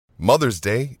Mother's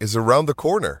Day is around the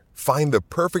corner. Find the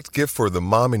perfect gift for the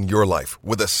mom in your life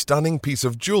with a stunning piece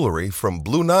of jewelry from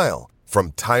Blue Nile.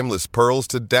 From timeless pearls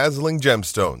to dazzling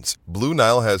gemstones, Blue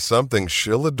Nile has something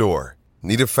she'll adore.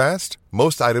 Need it fast?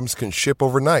 Most items can ship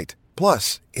overnight.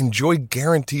 Plus, enjoy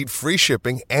guaranteed free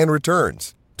shipping and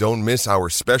returns. Don't miss our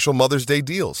special Mother's Day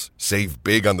deals. Save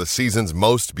big on the season's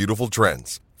most beautiful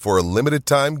trends. For a limited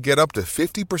time, get up to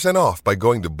 50% off by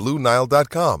going to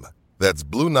BlueNile.com. That's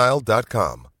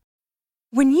BlueNile.com.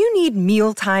 When you need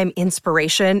mealtime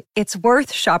inspiration, it's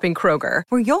worth shopping Kroger,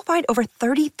 where you'll find over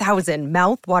 30,000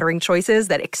 mouth-watering choices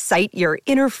that excite your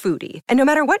inner foodie. And no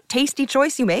matter what tasty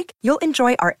choice you make, you'll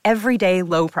enjoy our everyday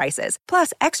low prices,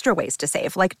 plus extra ways to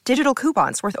save, like digital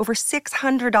coupons worth over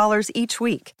 $600 each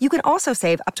week. You can also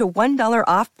save up to $1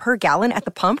 off per gallon at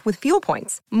the pump with fuel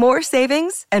points. More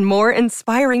savings and more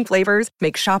inspiring flavors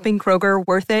make shopping Kroger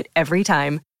worth it every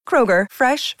time. Kroger,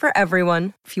 fresh for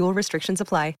everyone. Fuel restrictions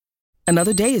apply.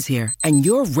 Another day is here, and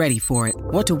you're ready for it.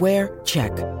 What to wear?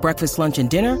 Check. Breakfast, lunch, and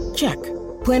dinner? Check.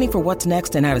 Planning for what's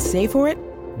next and how to save for it?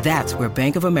 That's where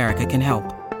Bank of America can help.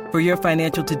 For your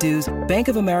financial to-dos, Bank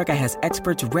of America has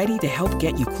experts ready to help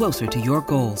get you closer to your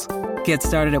goals. Get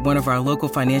started at one of our local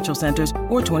financial centers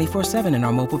or 24/7 in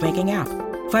our mobile banking app.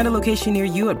 Find a location near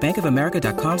you at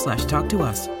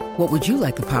bankofamerica.com/talktous. What would you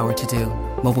like the power to do?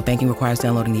 Mobile banking requires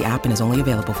downloading the app and is only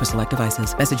available for select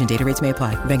devices. Message and data rates may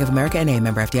apply. Bank of America N.A.,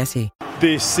 member FDIC.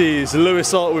 This is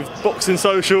Lewis Art with Boxing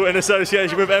Social in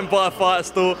association with Empire Fight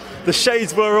Store. The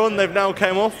shades were on, they've now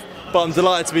came off, but I'm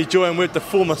delighted to be joined with the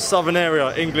former Southern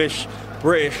Area, English,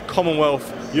 British, Commonwealth,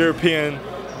 European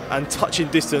and touching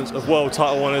distance of world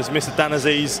title winners, Mr. Dan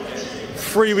Azeez.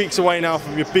 3 weeks away now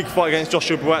from your big fight against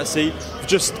Joshua Buatsi. We've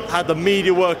just had the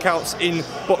media workouts in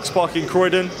Box Park in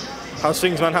Croydon. How's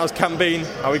things, man? How's camp been?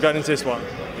 How are we going into this one?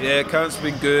 Yeah, camp's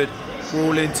been good.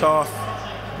 Crawling tough,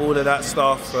 all of that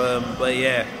stuff. But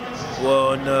yeah, we're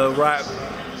on the right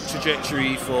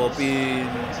trajectory for being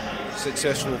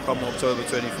successful come October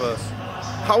 21st.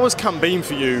 How has camp been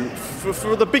for you?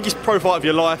 For the biggest pro fight of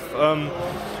your life,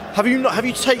 have you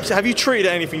treated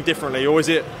it anything differently, or is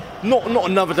it not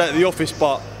another day at the office,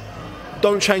 but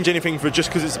don't change anything for just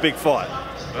because it's a big fight?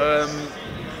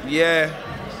 Yeah.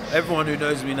 Everyone who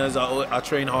knows me knows I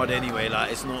train hard anyway. Like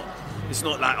it's not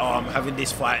like, oh, I'm having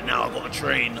this fight now, I've got to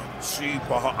train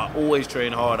super hard. I always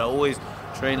train hard. I always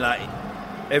train like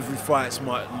every fight's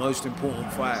my most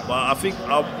important fight. But I think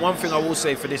one thing I will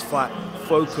say for this fight: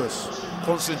 focus,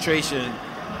 concentration.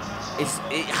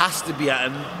 It has to be at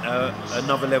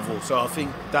another level. So I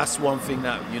think that's one thing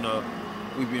that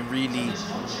we've been really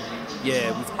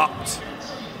we've upped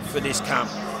for this camp.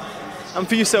 And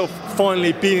for yourself,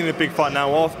 finally being in a big fight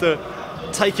now, after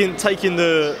taking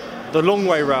the long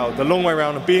way round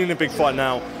and being in a big fight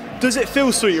now, does it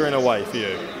feel sweeter in a way for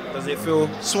you? Does it feel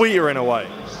sweeter in a way?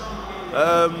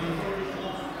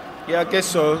 Yeah, I guess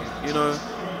so.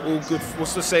 All good.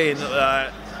 What's the saying?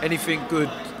 Anything good,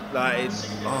 I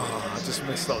just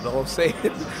messed up the whole saying.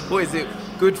 What is it?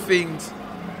 Good things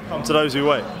come to those who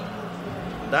wait.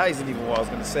 That isn't even what I was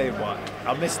going to say, but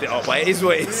I messed it up. But it is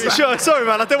what it is. Sure, sorry,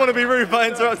 man. I don't want to be rude, but I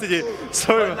interrupted you.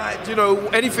 Sorry.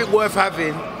 But, anything worth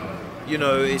having,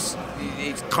 it's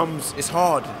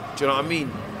hard. Do you know what I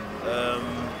mean?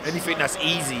 Anything that's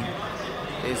easy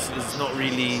is not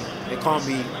really. It can't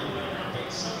be,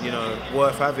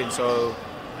 worth having. So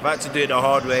I've had to do it the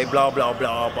hard way. Blah blah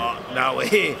blah. But now we're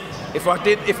here. If I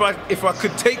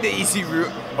could take the easy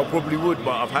route, I probably would.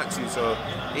 But I've had to. So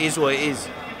it is what it is.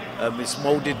 It's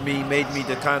moulded me, made me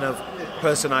the kind of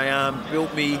person I am,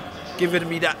 built me, given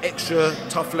me that extra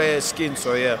tough layer of skin,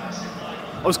 so yeah.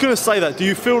 I was going to say that, do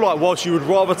you feel like whilst you would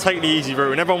rather take the easy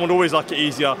route, and everyone would always like it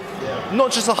easier,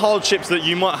 not just the hardships that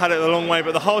you might have had it a long way,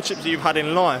 but the hardships that you've had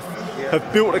in life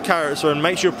have built a character and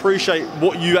makes you appreciate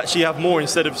what you actually have more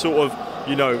instead of sort of,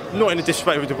 not in a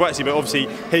disrespect with Buatsi, but obviously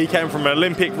he came from an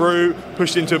Olympic route,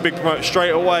 pushed into a big promoter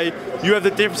straight away. You have the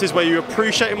differences where you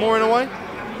appreciate it more in a way?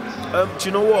 Do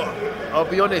you know what? I'll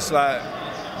be honest, like,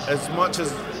 as much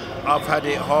as I've had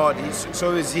it hard,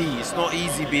 so is he. It's not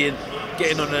easy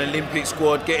getting on an Olympic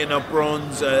squad, getting a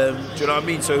bronze, do you know what I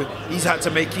mean? So he's had to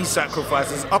make his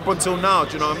sacrifices up until now,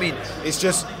 do you know what I mean? It's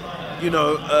just,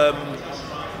 I've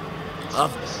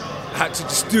had to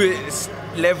just do it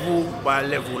level by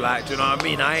level, like, do you know what I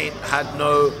mean? I ain't had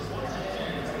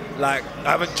I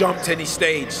haven't jumped any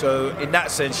stage, so in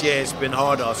that sense, yeah, it's been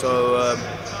harder, so...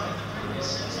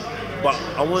 But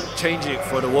I won't change it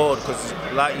for the world because,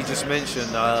 like you just mentioned,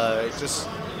 it just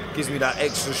gives me that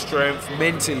extra strength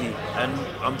mentally, and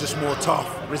I'm just more tough,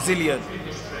 resilient.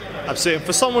 Absolutely.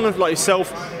 For someone like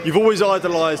yourself you've always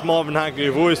idolised Marvin Hagler.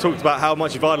 You've always talked about how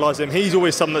much you've idolised him. He's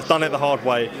always someone that's done it the hard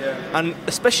way. And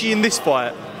especially in this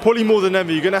fight, probably more than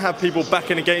ever, you're going to have people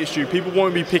backing against you. People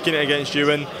won't be picking it against you,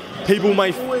 and people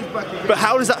may. But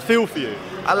how does that feel for you?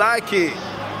 I like it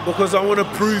because I want to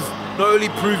not only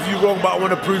prove you wrong, but I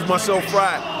want to prove myself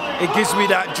right. It gives me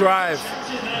that drive.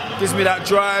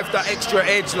 That extra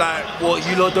edge. Like, what,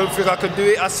 you lot don't think I can do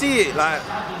it? I see it. Like,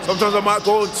 sometimes I might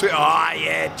go on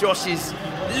Twitter, Josh is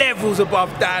levels above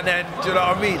Dan, and do you know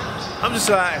what I mean? I'm just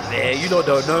like, you lot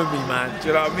don't know me, man. Do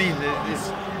you know what I mean?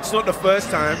 It's not the first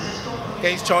time.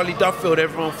 Against Charlie Duffield,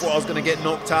 everyone thought I was going to get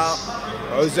knocked out.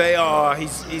 Jose,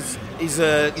 he's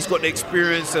got the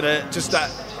experience and just that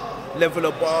level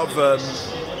above. Do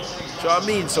you know what I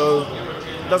mean? So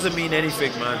it doesn't mean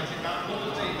anything, man.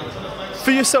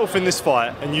 For yourself in this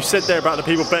fight, and you said there about the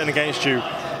people betting against you,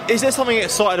 is there something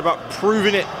excited about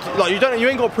proving it? Like, you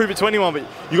ain't got to prove it to anyone, but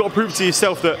you got to prove it to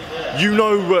yourself that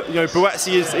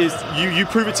Buatsi is you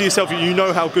prove it to yourself that you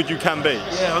know how good you can be.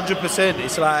 Yeah, 100%.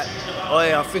 It's like,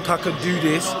 I think I can do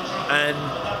this, and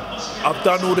I've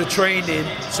done all the training.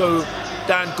 So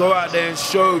Dan, go out there and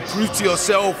prove to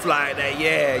yourself like that.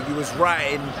 Yeah, you was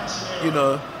right in,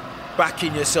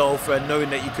 backing yourself and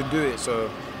knowing that you can do it. So.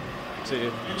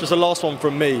 Just a last one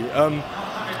from me.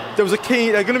 There's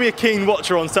going to be a keen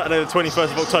watcher on Saturday the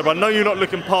 21st of October. I know you're not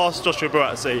looking past Joshua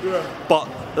Buatsi, but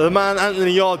the man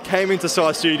Anthony Yarde came into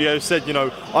Sky Studio, said,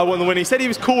 I want the win. He said he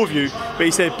was cool with you, but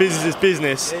he said business is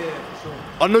business.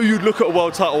 I know you'd look at a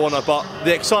world title honour, but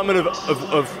the excitement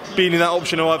of being in that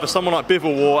option of either someone like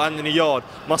Bivol or Anthony Yarde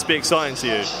must be exciting to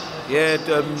you. Yeah,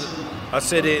 I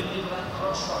said it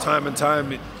time and time,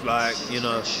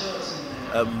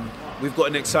 we've got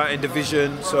an exciting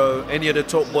division, so any of the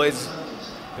top boys,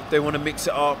 if they want to mix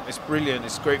it up, it's brilliant.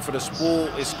 It's great for the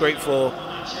sport, it's great for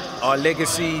our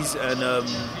legacies, and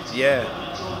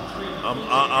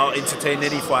I'll entertain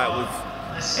any fight with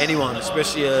anyone,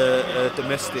 especially a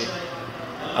domestic.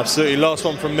 Absolutely. Last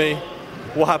one from me.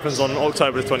 What happens on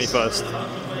October the 21st?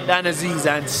 Dan Azeez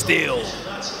and still.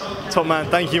 Top man,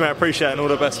 thank you, mate. Appreciate it, and all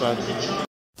the best, man.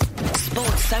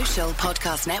 Sports Social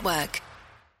Podcast Network.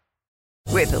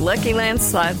 With the Lucky Land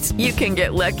Slots, you can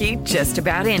get lucky just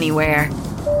about anywhere.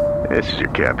 This is your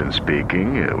captain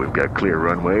speaking. We've got clear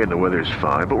runway and the weather's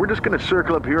fine, but we're just going to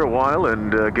circle up here a while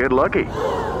and get lucky.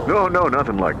 No,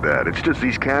 nothing like that. It's just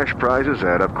these cash prizes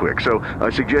add up quick. So I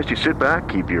suggest you sit back,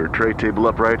 keep your tray table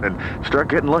upright, and start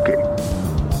getting lucky.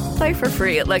 Play for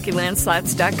free at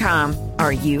LuckyLandSlots.com.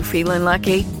 Are you feeling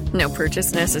lucky? No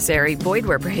purchase necessary. Void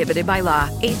where prohibited by law.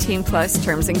 18+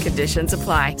 terms and conditions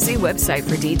apply. See website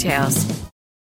for details.